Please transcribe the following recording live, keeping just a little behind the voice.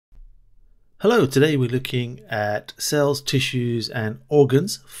Hello, today we're looking at cells, tissues and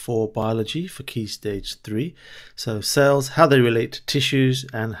organs for biology for Key Stage 3. So cells, how they relate to tissues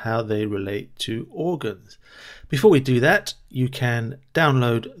and how they relate to organs. Before we do that, you can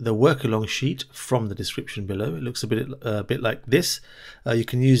download the work-along sheet from the description below. It looks a bit like this. You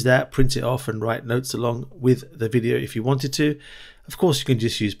can use that, print it off and write notes along with the video if you wanted to. Of course, you can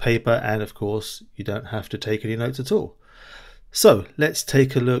just use paper and of course you don't have to take any notes at all. So let's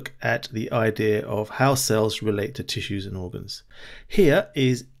take a look at the idea of how cells relate to tissues and organs. Here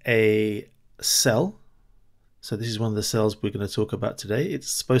is a cell. So this is one of the cells we're going to talk about today. It's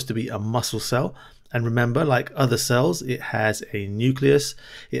supposed to be a muscle cell. And remember, like other cells, it has a nucleus.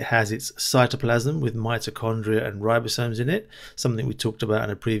 It has its cytoplasm with mitochondria and ribosomes in it, something we talked about in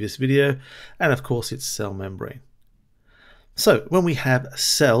a previous video. And of course, its cell membrane. So when we have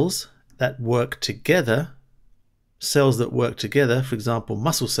cells that work together, for example,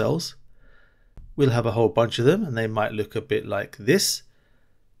 muscle cells, we'll have a whole bunch of them and they might look a bit like this.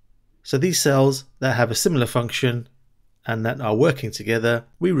 So these cells that have a similar function and that are working together,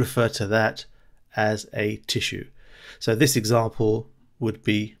 we refer to that as a tissue. So this example would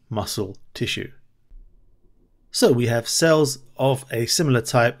be muscle tissue. So we have cells of a similar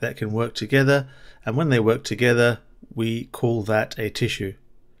type that can work together, and when they work together, we call that a tissue.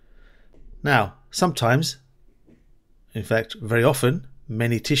 Now, sometimes, in fact, very often,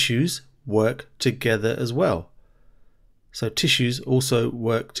 many tissues work together as well. So tissues also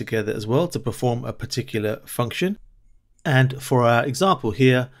work together as well to perform a particular function. And for our example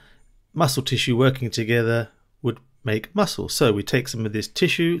here, muscle tissue working together would make muscle. So we take some of this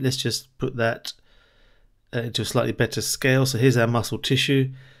tissue, let's just put that into a slightly better scale. So here's our muscle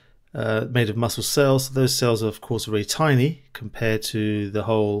tissue made of muscle cells. So those cells are of course very tiny compared to the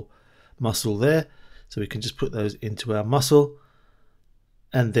whole muscle there. So we can just put those into our muscle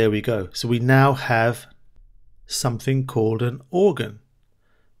and there we go. So we now have something called an organ.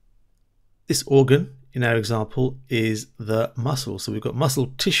 This organ in our example is the muscle. So we've got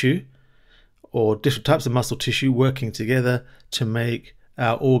muscle tissue or different types of muscle tissue working together to make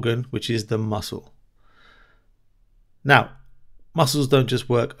our organ, which is the muscle. Now, muscles don't just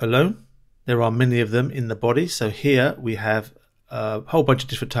work alone. There are many of them in the body. So here we have a whole bunch of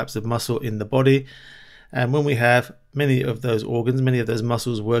different types of muscle in the body. And when we have many of those organs, many of those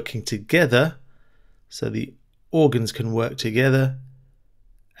muscles working together, so the organs can work together.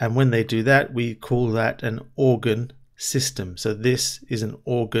 And when they do that, we call that an organ system. So this is an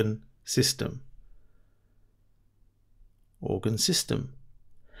organ system. Organ system.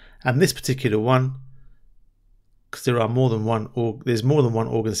 And this particular one, because there's more than one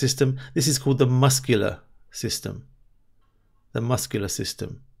organ system, this is called the muscular system. The muscular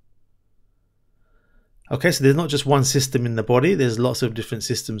system. Okay, so there's not just one system in the body, there's lots of different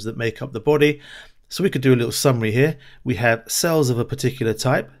systems that make up the body. So we could do a little summary here. We have cells of a particular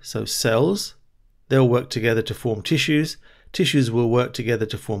type. So cells, they'll work together to form tissues. Tissues will work together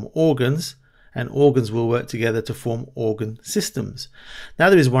to form organs, and organs will work together to form organ systems. Now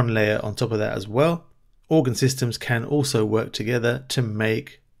there is one layer on top of that as well. Organ systems can also work together to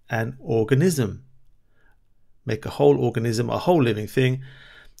make an organism. Make a whole organism, a whole living thing.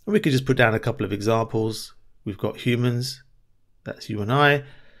 And we could just put down a couple of examples. We've got humans, that's you and I.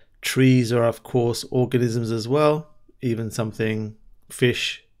 Trees are of course organisms as well, even something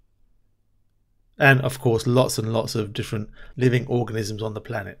fish. And of course lots and lots of different living organisms on the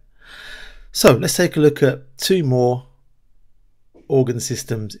planet. So let's take a look at two more organ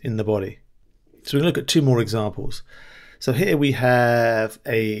systems in the body. So we're going to look at two more examples. So here we have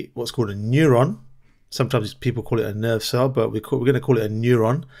what's called a neuron. Sometimes people call it a nerve cell, but we're going to call it a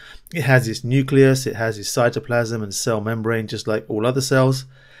neuron. It has its nucleus, it has its cytoplasm and cell membrane, just like all other cells.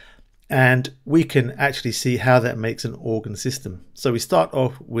 And we can actually see how that makes an organ system. So we start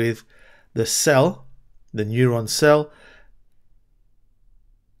off with the cell, the neuron cell.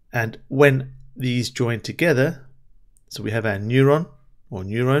 And when these join together, so we have our neuron or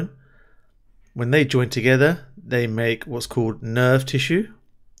neuron. When they join together, they make what's called nerve tissue,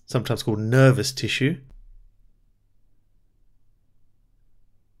 sometimes called nervous tissue.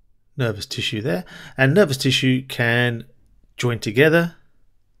 Nervous tissue there. And nervous tissue can join together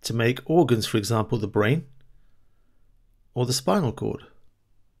to make organs, for example, the brain or the spinal cord.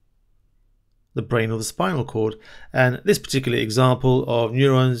 The brain or the spinal cord. And this particular example of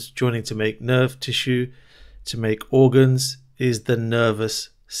neurons joining to make nerve tissue to make organs is the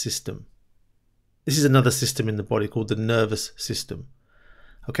nervous system. This is another system in the body called the nervous system.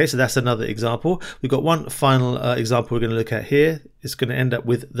 Okay, so that's another example. We've got one final example we're going to look at here. It's going to end up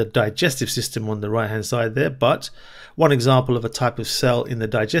with the digestive system on the right hand side there, but one example of a type of cell in the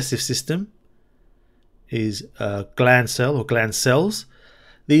digestive system is a gland cell or gland cells.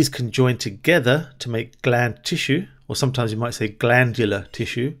 These can join together to make gland tissue, or sometimes you might say glandular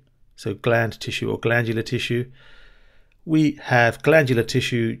tissue. So gland tissue or glandular tissue. We have glandular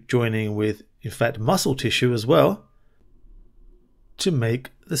tissue joining with, in fact, muscle tissue as well to make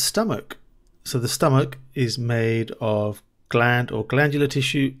the stomach. So the stomach is made of gland or glandular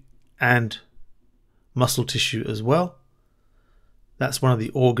tissue and muscle tissue as well. That's one of the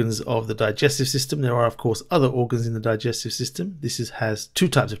organs of the digestive system. There are, of course, other organs in the digestive system. This has two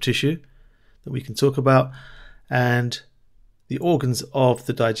types of tissue that we can talk about. And the organs of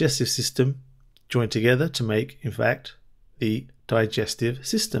the digestive system join together to make, in fact, the digestive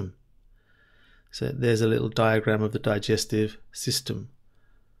system. So there's a little diagram of the digestive system.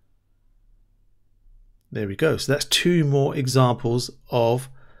 There we go. So that's two more examples of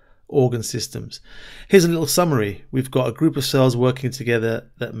organ systems. Here's a little summary. We've got a group of cells working together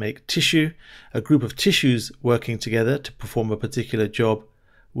that make tissue. A group of tissues working together to perform a particular job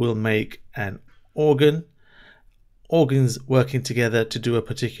will make an organ. Organs working together to do a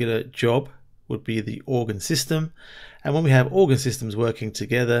particular job would be the organ system. And when we have organ systems working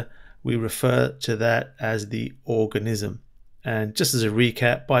together, we refer to that as the organism. And just as a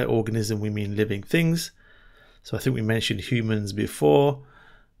recap, by organism we mean living things. So I think we mentioned humans before.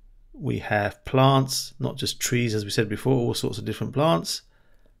 We have plants, not just trees, as we said before, all sorts of different plants.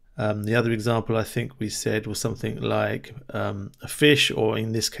 The other example I think we said was something like a fish, or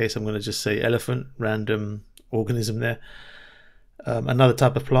in this case I'm going to just say elephant, random organism there. Another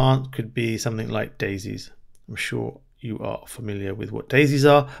type of plant could be something like daisies. I'm sure you are familiar with what daisies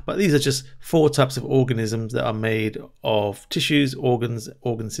are, but these are just 4 types of organisms that are made of tissues, organs,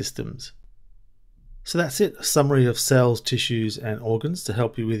 organ systems. So that's it, a summary of cells, tissues and organs to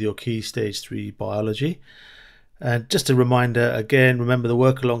help you with your key stage 3 biology. And just a reminder again, remember the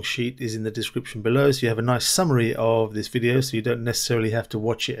work along sheet is in the description below, so you have a nice summary of this video, so you don't necessarily have to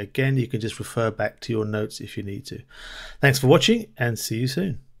watch it again. You can just refer back to your notes if you need to. Thanks for watching and see you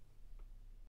soon.